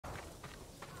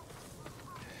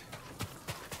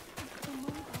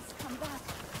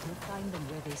find them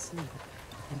where they sleep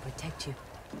and protect you.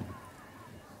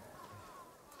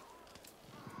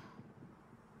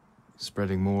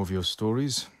 Spreading more of your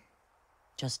stories?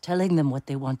 Just telling them what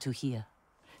they want to hear.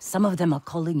 Some of them are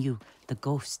calling you the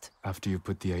ghost. After you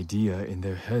put the idea in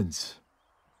their heads.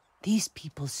 These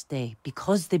people stay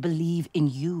because they believe in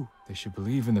you. They should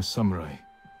believe in the samurai.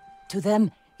 To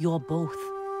them, you're both.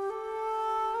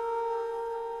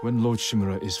 When Lord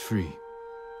Shimura is free,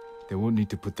 they won't need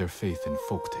to put their faith in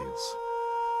folktales.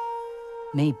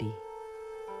 Maybe.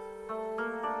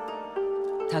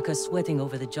 Taka's sweating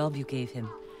over the job you gave him.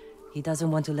 He doesn't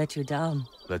want to let you down.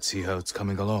 Let's see how it's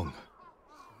coming along.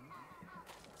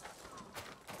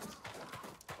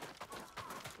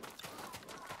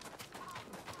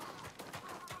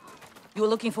 You were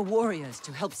looking for warriors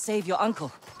to help save your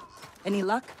uncle. Any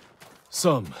luck?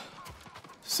 Some.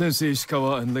 Sensei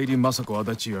Ishikawa and Lady Masako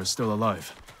Adachi are still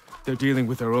alive. They're dealing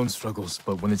with their own struggles,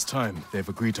 but when it's time, they've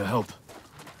agreed to help.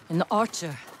 An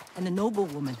archer and a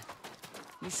noblewoman.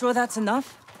 You sure that's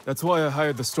enough? That's why I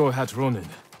hired the Straw Hat Ronin.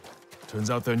 Turns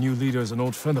out their new leader is an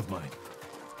old friend of mine.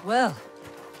 Well,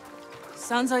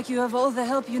 sounds like you have all the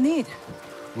help you need.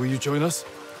 Will you join us?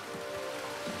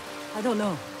 I don't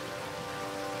know.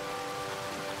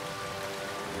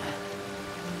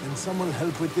 Can someone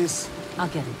help with this? I'll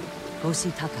get it. Go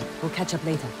see Taka. We'll catch up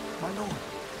later. My lord,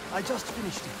 I just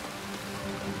finished it.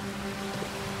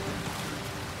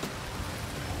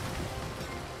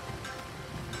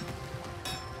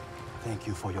 Thank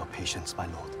you for your patience, my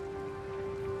lord.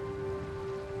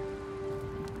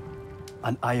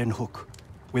 An iron hook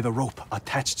with a rope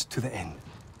attached to the end.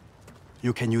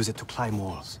 You can use it to climb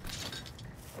walls,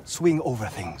 swing over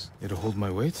things. It'll hold my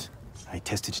weight? I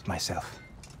tested it myself.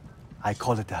 I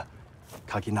call it a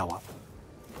Kaginawa.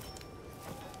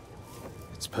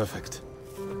 It's perfect.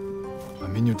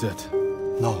 I'm in your debt.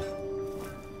 No,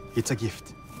 it's a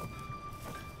gift.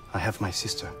 I have my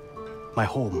sister, my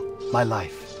home, my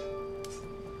life.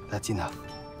 That's enough.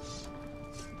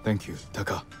 Thank you,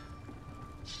 Taka.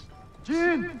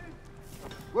 Jin!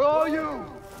 Where are you?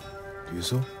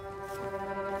 Ryuzo?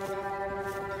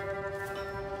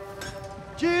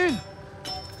 Jin!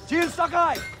 Jin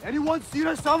Sakai! Anyone seen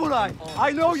a samurai?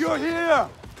 I know you're here!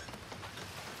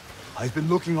 I've been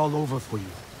looking all over for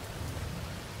you.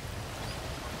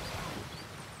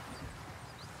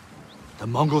 The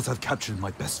Mongols have captured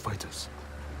my best fighters.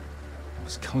 I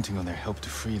was counting on their help to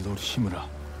free Lord Shimura.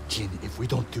 Jin, if we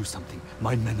don't do something,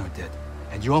 my men are dead,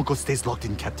 and your uncle stays locked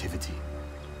in captivity.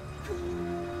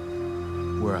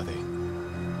 Where are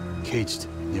they? Caged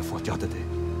near Fort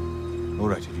Yatate. All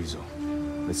right, Ryuzo.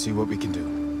 Let's see what we can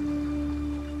do.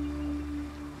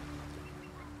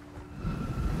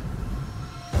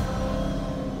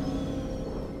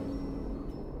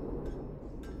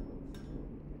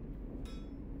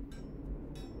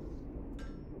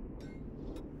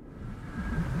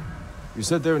 You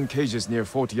said they're in cages near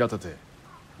Fort Yatate.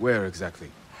 Where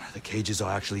exactly? The cages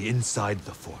are actually inside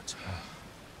the fort.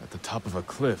 At the top of a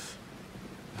cliff.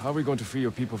 How are we going to free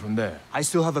your people from there? I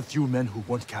still have a few men who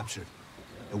weren't captured.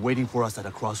 They're waiting for us at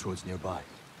a crossroads nearby.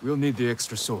 We'll need the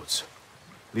extra swords.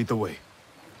 Lead the way.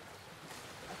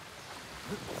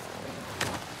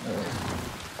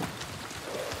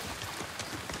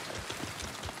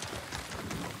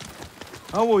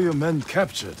 How were your men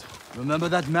captured? Remember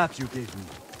that map you gave me?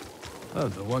 Oh,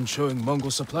 the one showing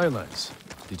Mongol supply lines.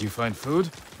 Did you find food?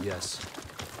 Yes.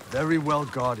 Very well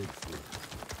guarded food.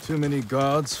 Too many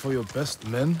guards for your best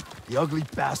men? The ugly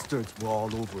bastards were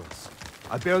all over us.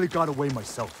 I barely got away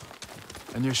myself.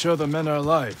 And you're sure the men are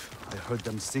alive? I heard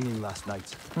them singing last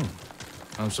night.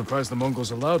 I'm surprised the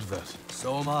Mongols allowed that.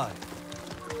 So am I.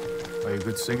 Are you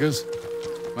good singers?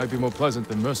 Might be more pleasant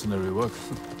than mercenary work.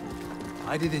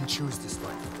 I didn't choose this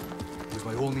life. It was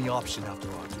my only option after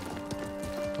our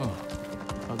duel.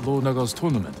 At Lord Naga's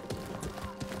tournament.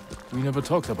 We never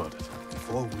talked about it.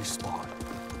 Before we spawned,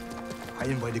 I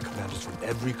invited commanders from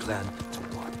every clan to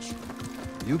watch.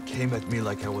 You came at me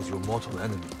like I was your mortal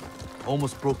enemy.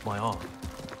 Almost broke my arm.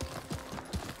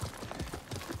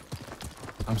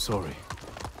 I'm sorry.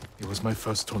 It was my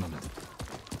first tournament.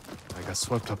 I got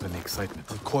swept up in the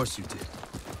excitement. Of course you did.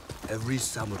 Every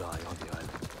samurai on the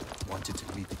island wanted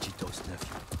to meet the Chito's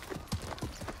nephew.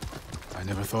 I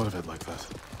never thought of it like that.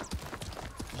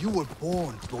 You were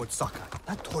born, Lord Sakai.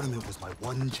 That tournament was my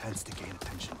one chance to gain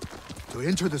attention. To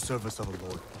enter the service of a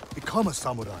lord, become a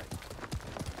samurai.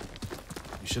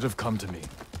 You should have come to me.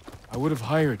 I would have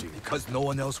hired you. Because no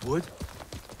one else would?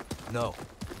 No.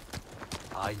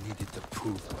 I needed to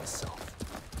prove myself.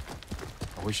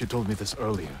 I wish you told me this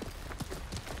earlier.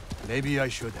 Maybe I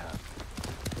should have.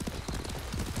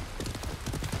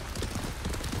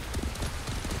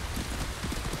 「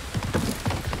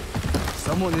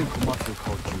Someone in Komatsu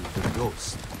called you the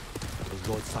Ghost. Was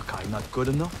Lord Sakai not good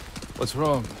enough? What's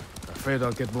wrong? Afraid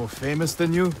I'll get more famous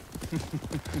than you?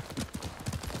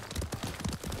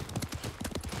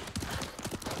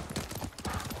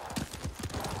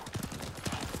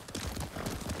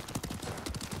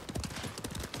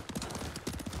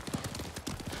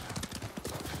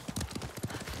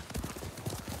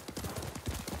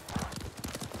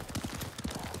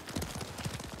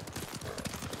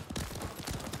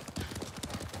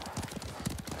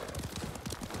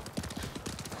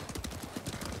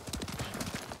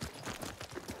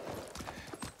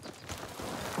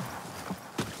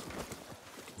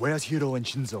 Where's Hiro and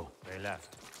Shinzo? They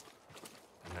left.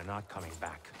 And they're not coming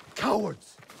back.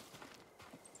 Cowards!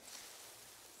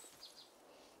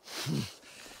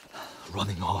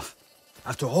 Running off.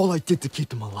 After all I did to keep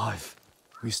them alive.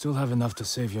 We still have enough to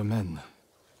save your men.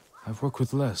 I've worked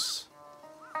with less.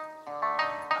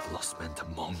 I've lost men to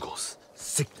Mongols,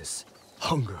 sickness,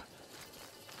 hunger.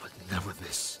 But never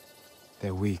this.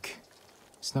 They're weak.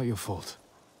 It's not your fault.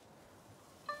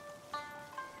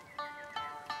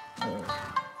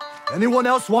 Anyone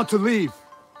else want to leave?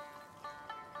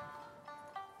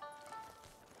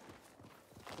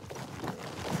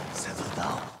 Settle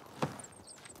down.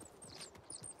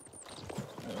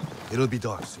 It'll be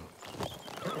dark soon.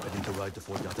 Ready to ride to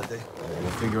Fort Yatate?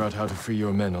 We'll figure out how to free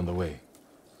your men on the way.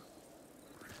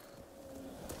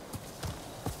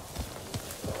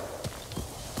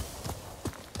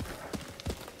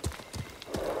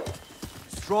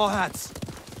 Straw hats!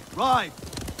 Ride!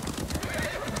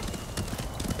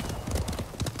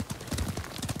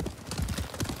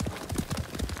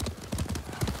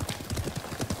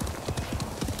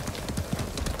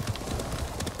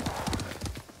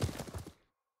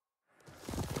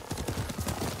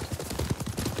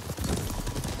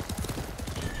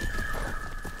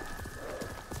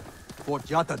 Fort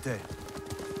Yatate.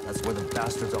 That's where the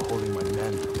bastards are holding my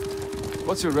men.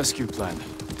 What's your rescue plan?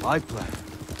 My plan?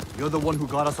 You're the one who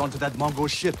got us onto that Mongol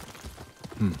ship.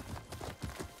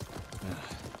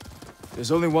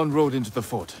 There's only one road into the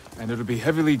fort, and it'll be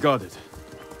heavily guarded.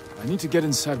 I need to get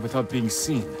inside without being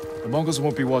seen. The Mongols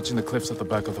won't be watching the cliffs at the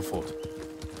back of the fort.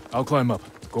 I'll climb up,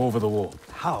 go over the wall.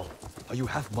 How? Are you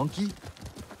half monkey?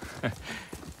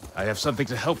 I have something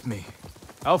to help me.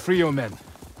 I'll free your men.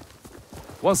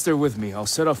 Once they're with me, I'll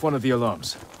set off one of the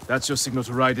alarms. That's your signal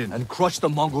to ride in. And crush the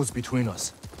Mongols between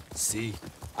us. See?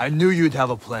 I knew you'd have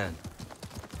a plan.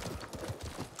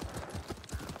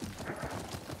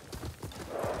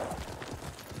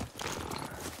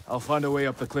 I'll find a way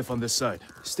up the cliff on this side.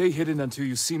 Stay hidden until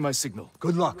you see my signal.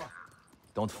 Good luck.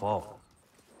 Don't fall.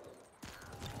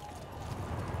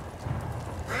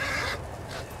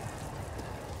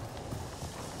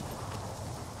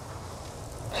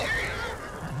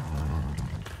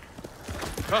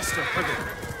 Faster, quicker.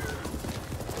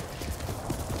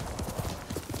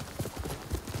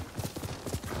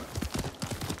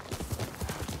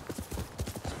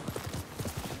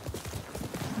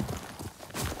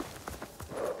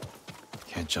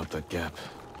 Can't jump that gap,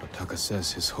 but Taka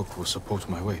says his hook will support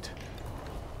my weight.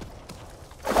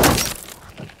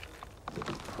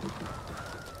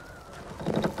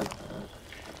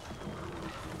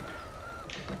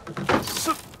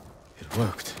 It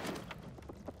worked.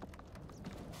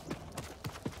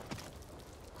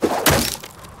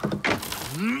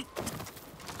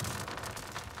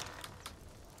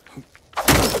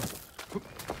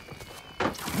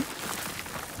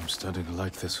 I'm starting to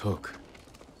like this hook.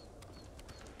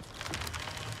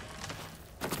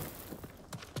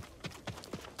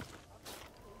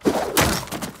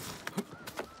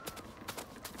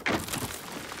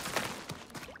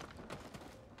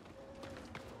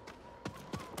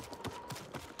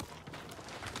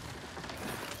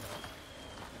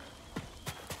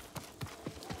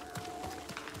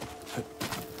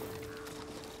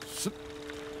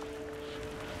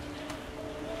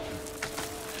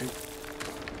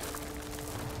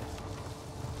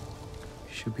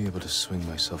 Should be able to swing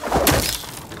myself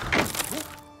across.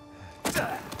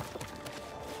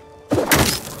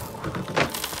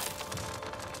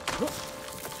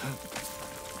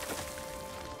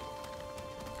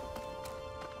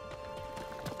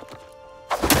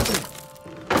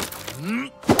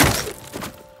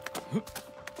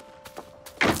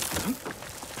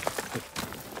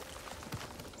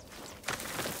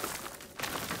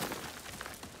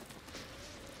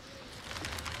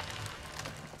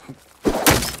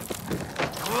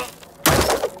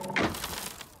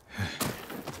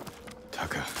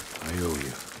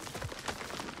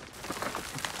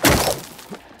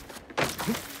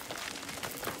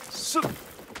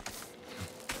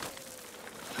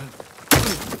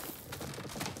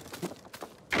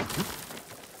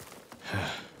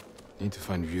 need to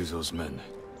find Ryuzo's men.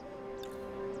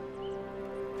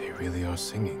 They really are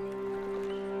singing.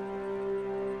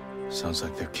 Sounds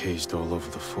like they're caged all over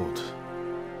the fort.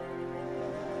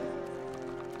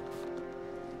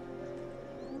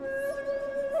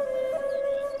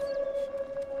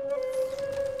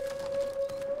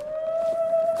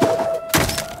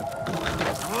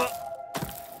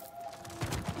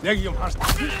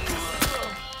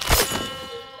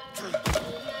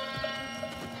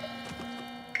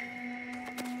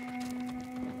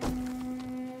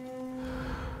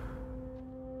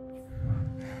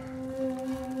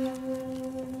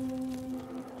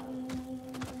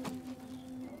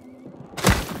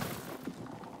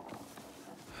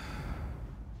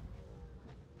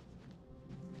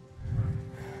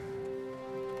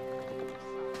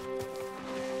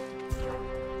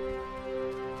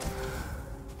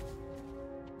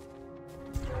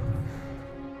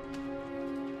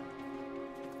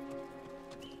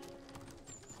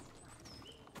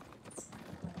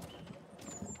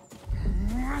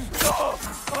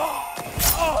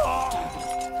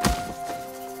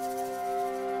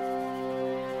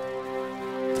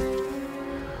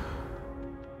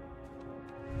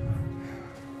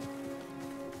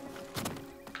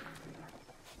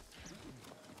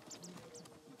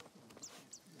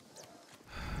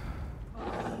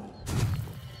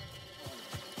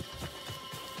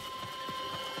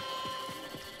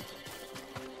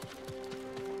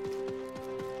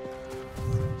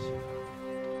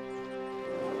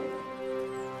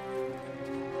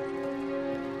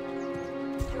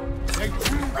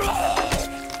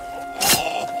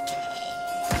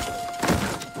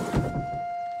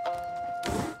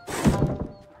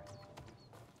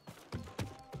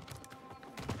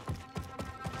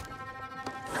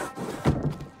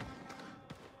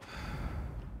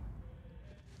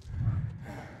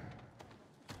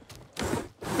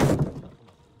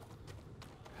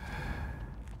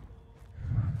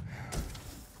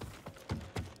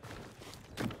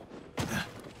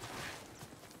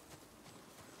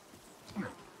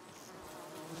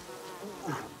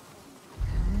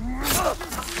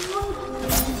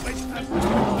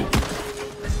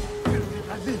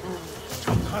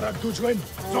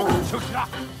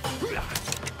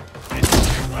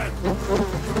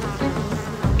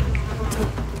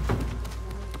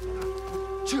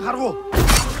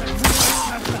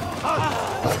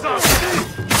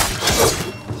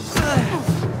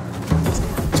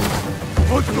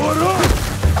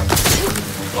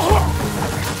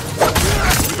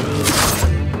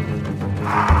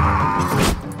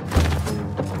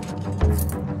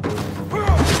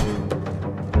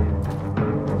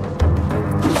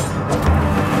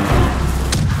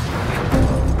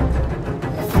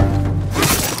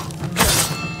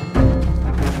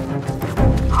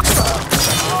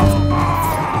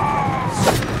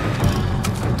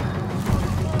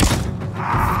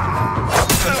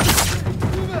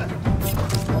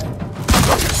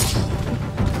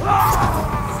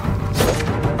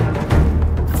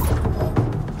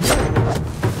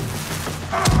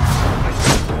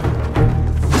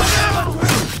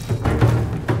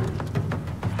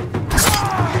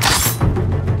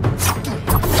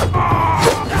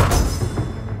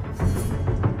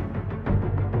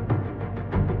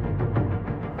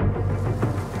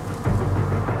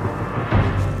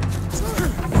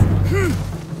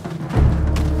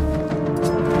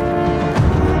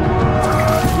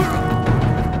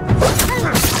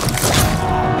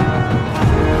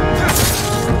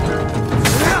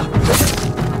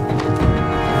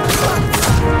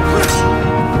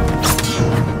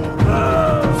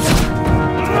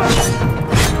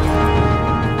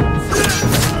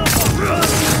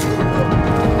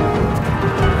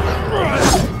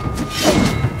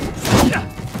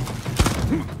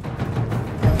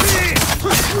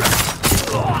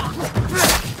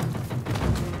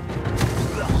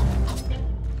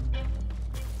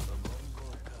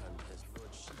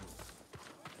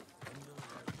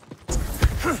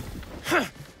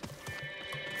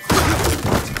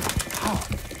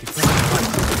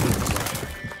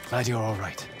 Glad you're all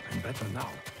right. I'm better now.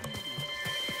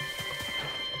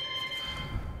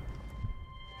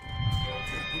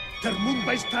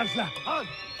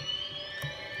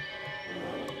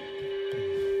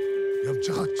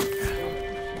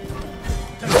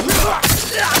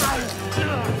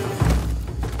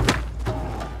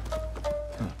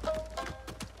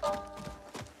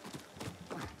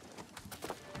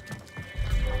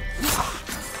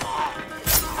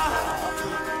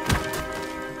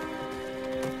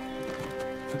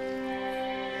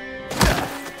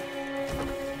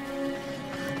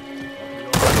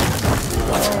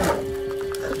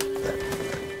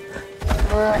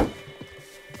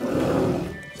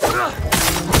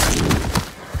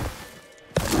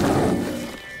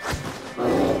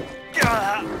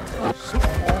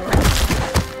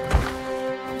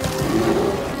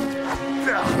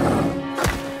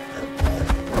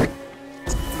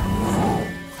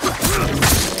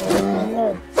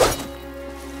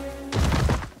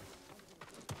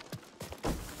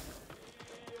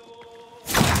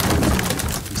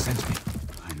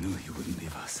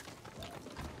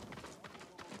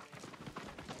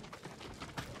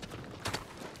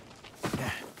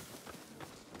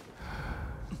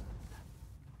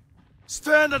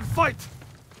 Stand and fight!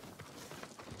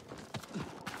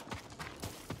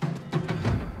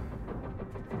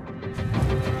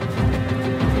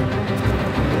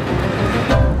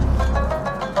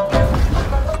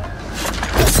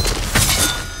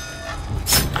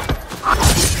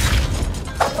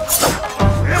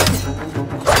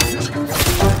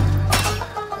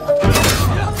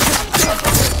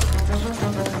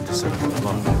 Set up an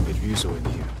alarm and get Ryuzo in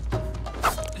here.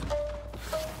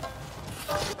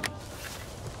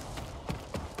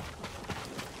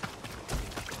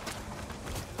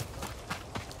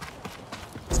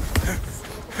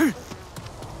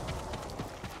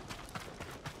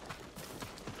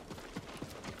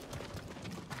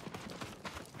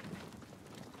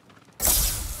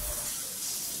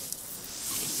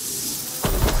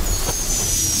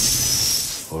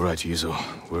 All right, Ryuzo,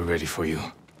 we're ready for you.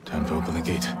 Time to open the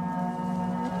gate.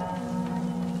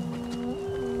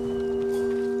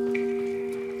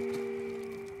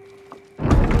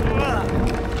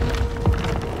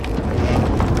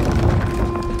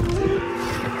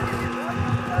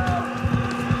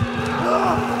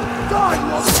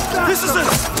 This is it!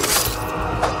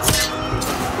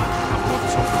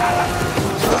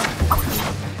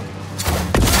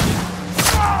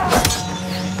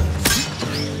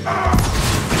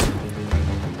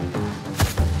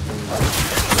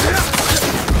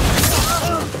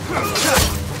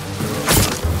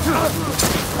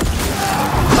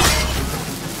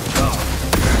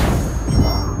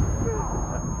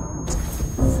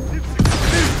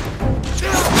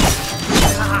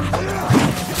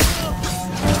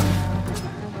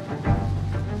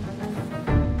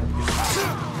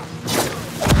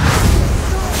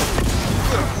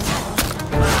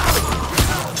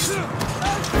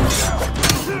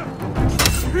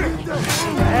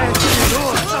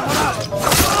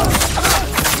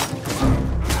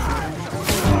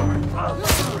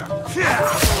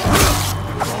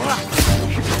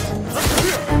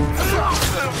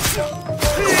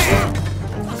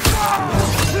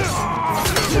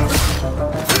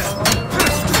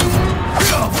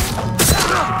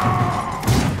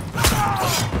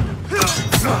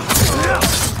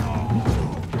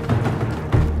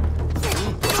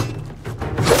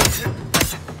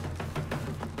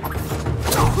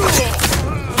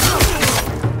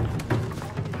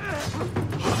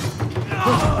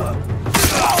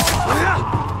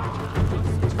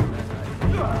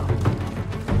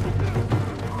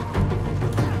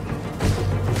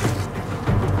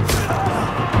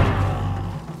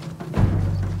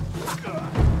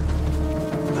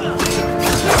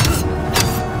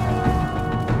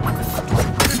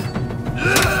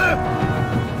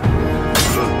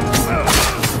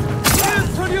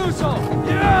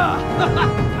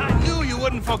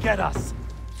 Forget us!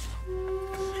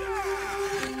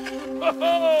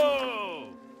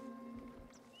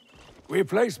 We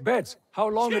placed bets. How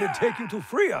long did it take you to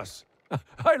free us?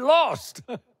 I lost!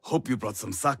 Hope you brought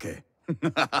some sake.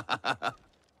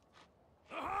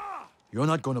 You're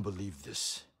not gonna believe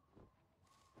this.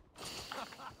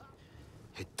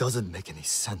 It doesn't make any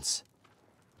sense.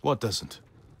 What doesn't?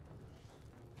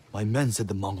 My men said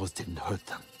the Mongols didn't hurt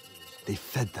them. They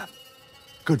fed them.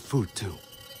 Good food, too.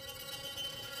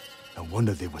 No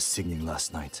wonder they were singing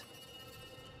last night.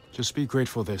 Just be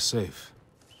grateful they're safe.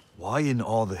 Why in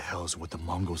all the hells would the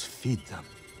Mongols feed them?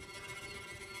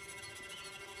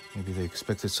 Maybe they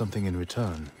expected something in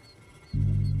return.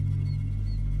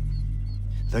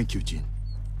 Thank you, Jin.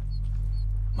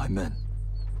 My men.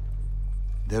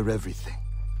 They're everything.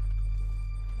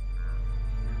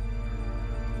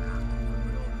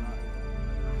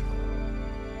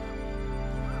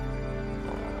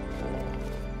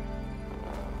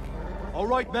 All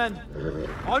right, men.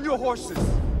 On your horses.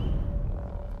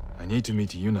 I need to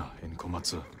meet Yuna in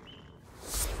Komatsu.